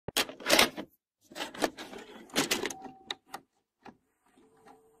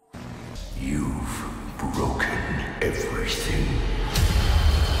everything.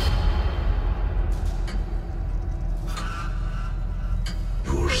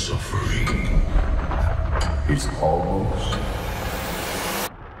 Your suffering is almost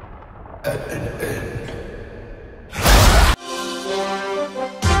at an end.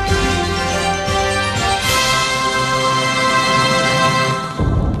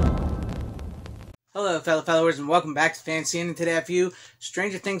 Hello, fellow followers, and welcome back to FanZcene. And today I have for you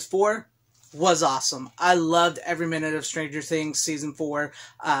Stranger Things 4 was awesome. I loved every minute of Stranger Things Season 4.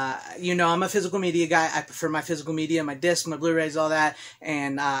 You know, I'm a physical media guy. I prefer my physical media, my discs, my Blu-rays, all that.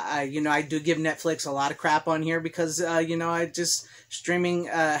 And, I do give Netflix a lot of crap on here because, streaming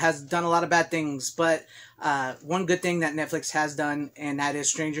has done a lot of bad things. But one good thing that Netflix has done, and that is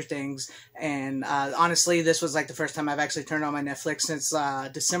Stranger Things. And honestly, this was like the first time I've actually turned on my Netflix since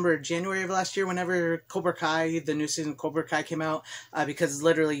December or January of last year, whenever Cobra Kai, the new season of Cobra Kai came out, because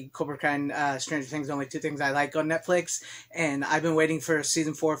literally Cobra Kai and Stranger Things are the only two things I like on Netflix. And I've been waiting for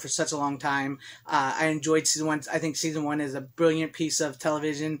season 4 for such a long time. I enjoyed season 1. I think season 1 is a brilliant piece of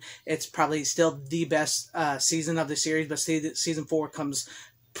television. It's probably still the best season of the series, but season 4 comes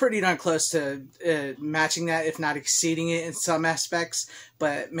pretty darn close to matching that, if not exceeding it in some aspects.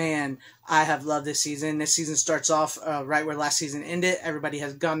 But man, I have loved this season. This season starts off right where last season ended. Everybody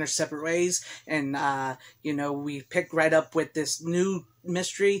has gone their separate ways, and we pick right up with this new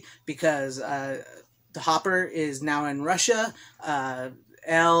mystery because the Hopper is now in Russia.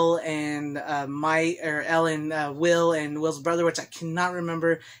 Elle and Elle and Will and Will's brother, which I cannot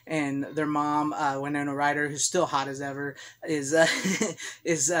remember, and their mom, Winona Ryder, who's still hot as ever, is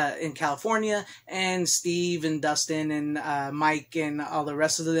in California, and Steve and Dustin and Mike and all the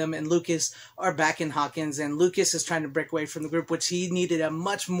rest of them and Lucas are back in Hawkins, and Lucas is trying to break away from the group, which he needed a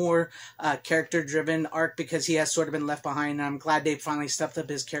much more character-driven arc because he has sort of been left behind. And I'm glad they finally stepped up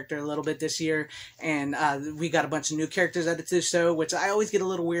his character a little bit this year, and we got a bunch of new characters added to the show, which I always get a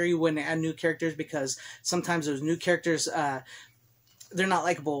little weary when they add new characters because sometimes those new characters they're not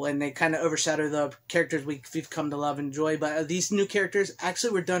likable and they kind of overshadow the characters we've come to love and enjoy. But these new characters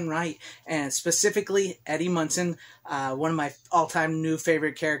actually were done right, and specifically Eddie Munson, one of my all-time new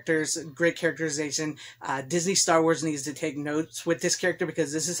favorite characters. Great characterization. Disney Star Wars needs to take notes with this character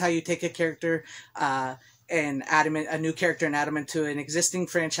because this is how you take a character and add him a new character and add him into an existing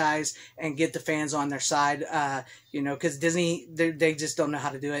franchise and get the fans on their side. Because Disney, they just don't know how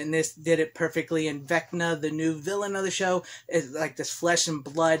to do it. And this did it perfectly. And Vecna, the new villain of the show, is like this flesh and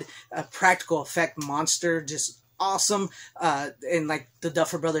blood, practical effect monster, just awesome. And like the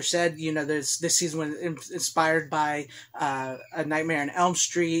Duffer Brothers said, this season was inspired by A Nightmare on Elm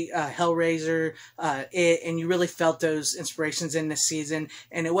Street, Hellraiser, and you really felt those inspirations in this season.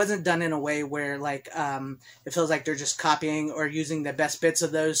 And it wasn't done in a way where it feels like they're just copying or using the best bits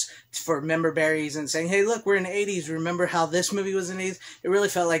of those for member berries and saying, hey, look, we're in the 80s. Remember how this movie was in the 80s? It really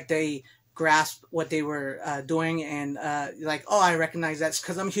felt like they grasp what they were doing, and I recognize that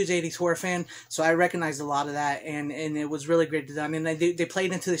because I'm a huge 80s horror fan, so I recognized a lot of that, and it was really great done. And they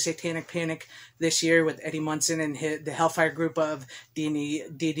played into the Satanic Panic this year with Eddie Munson and the Hellfire group of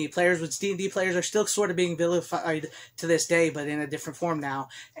D&D players, which D&D players are still sort of being vilified to this day, but in a different form now.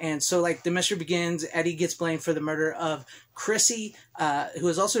 And so the mystery begins. Eddie gets blamed for the murder of Chrissy, who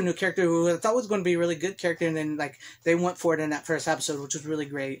is also a new character who I thought was going to be a really good character, and then they went for it in that first episode, which was really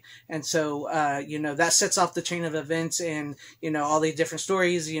great. And so that sets off the chain of events, and all these different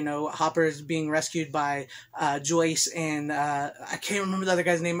stories. Hopper is being rescued by Joyce, and I can't remember the other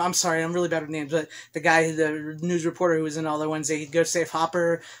guy's name. I'm sorry, I'm really bad with names, but the news reporter who was in all the ones, they go save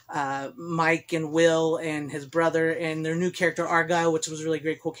Hopper, Mike and Will and his brother, and their new character Argyle, which was a really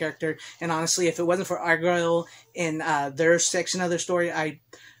great, cool character. And honestly, if it wasn't for Argyle in their section of their story, I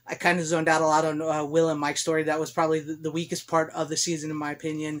kind of zoned out a lot on Will and Mike's story. That was probably the weakest part of the season, in my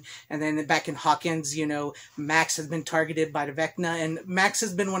opinion. And then back in Hawkins, Max has been targeted by the Vecna, and Max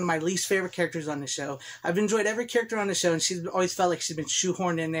has been one of my least favorite characters on the show. I've enjoyed every character on the show, and she's always felt like she's been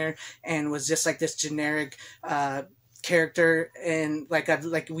shoehorned in there and was just like this generic character, and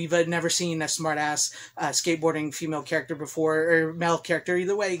we've never seen a smart ass skateboarding female character before, or male character,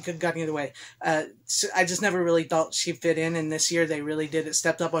 either way. It could have gone either way. So I just never really thought she fit in, and this year they really did it,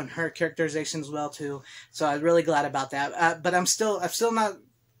 stepped up on her characterization as well too. So I was really glad about that. But I'm still not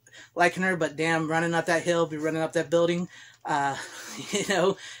liking her, but damn, running up that hill, be running up that building.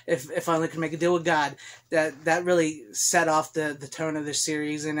 If only could make a deal with God. That really set off the tone of the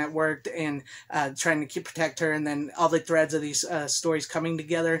series, and it worked. And trying to protect her, and then all the threads of these stories coming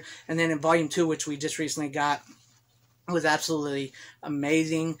together. And then in Volume 2, which we just recently got, was absolutely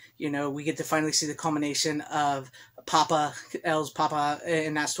amazing. You know, we get to finally see the culmination of Elle's Papa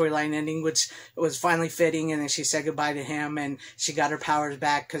in that storyline ending, which was finally fitting, and then she said goodbye to him, and she got her powers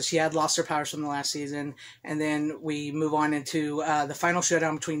back because she had lost her powers from the last season. And then we move on into the final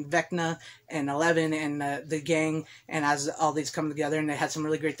showdown between Vecna and 11 and the gang, and as all these come together, and they had some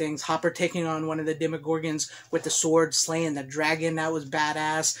really great things. Hopper taking on one of the Demogorgons with the sword, slaying the dragon, that was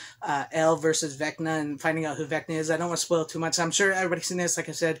badass. Elle versus Vecna, and finding out who Vecna is. I don't want to spoil too much. I'm sure everybody's seen this. Like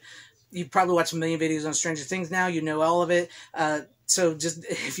I said, you've probably watched a million videos on Stranger Things now. You know all of it. So just,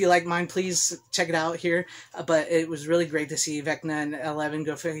 if you like mine, please check it out here. But it was really great to see Vecna and 11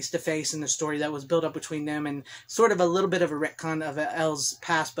 go face to face in the story that was built up between them, and sort of a little bit of a retcon of Elle's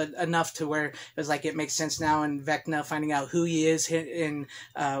past, but enough to where it was like it makes sense now. And Vecna finding out who he is and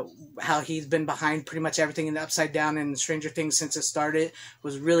how he's been behind pretty much everything in the Upside Down and Stranger Things since it started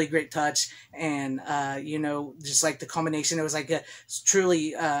was really great touch. And you know, just like the culmination, it was like a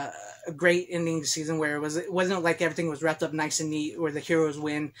truly a great ending season where it wasn't like everything was wrapped up nice and neat where the heroes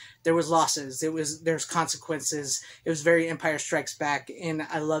win. There was losses. There's consequences. It was very Empire Strikes Back, and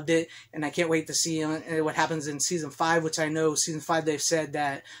I loved it. And I can't wait to see what happens in season 5, which I know season 5 they've said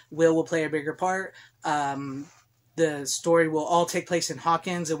that Will play a bigger part. The story will all take place in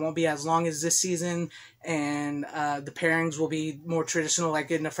Hawkins. It won't be as long as this season, and the pairings will be more traditional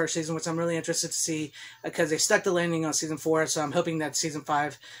like in the first season, which I'm really interested to see because they stuck the landing on season 4. So I'm hoping that season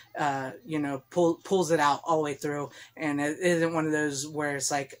 5, you know, pulls it out all the way through, and it isn't one of those where it's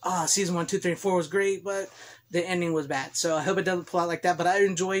like, season 1, 2, 3, and 4 was great, but the ending was bad. So I hope it doesn't pull out like that, but I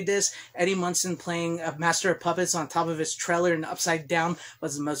enjoyed this. Eddie Munson playing a master of puppets on top of his trailer and Upside Down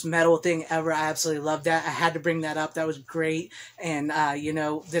was the most metal thing ever. I absolutely loved that. I had to bring that up. That was great. And, you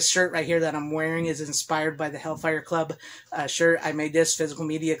know, this shirt right here that I'm wearing is inspired by the Hellfire Club shirt. I made this, Physical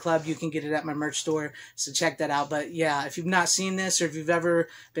Media Club. You can get it at my merch store, so check that out. But yeah, if you've not seen this, or if you've ever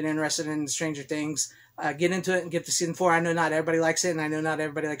been interested in Stranger Things, get into it and get to season 4. I know not everybody likes it, and I know not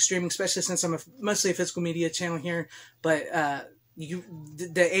everybody likes streaming, especially since I'm mostly a physical media channel here. But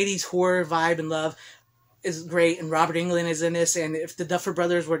the 80s horror vibe and love is great, and Robert Englund is in this. And if the Duffer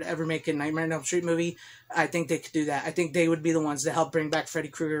Brothers were to ever make a Nightmare on Elm Street movie, I think they could do that. I think they would be the ones to help bring back Freddy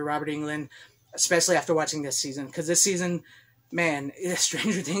Krueger, Robert Englund, especially after watching this season. Because this season, man,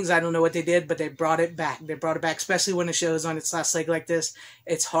 Stranger Things, I don't know what they did, but they brought it back. They brought it back, especially when a show is on its last leg like this.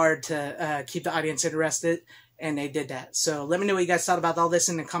 It's hard to keep the audience interested, and they did that. So let me know what you guys thought about all this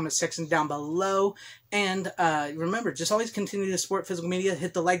in the comment section down below. And remember, just always continue to support physical media.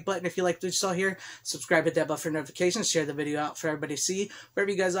 Hit the like button if you liked what you saw here. Subscribe, hit that bell for notifications. Share the video out for everybody to see.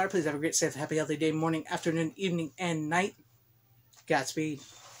 Wherever you guys are, please have a great, safe, happy, healthy day, morning, afternoon, evening, and night. Godspeed.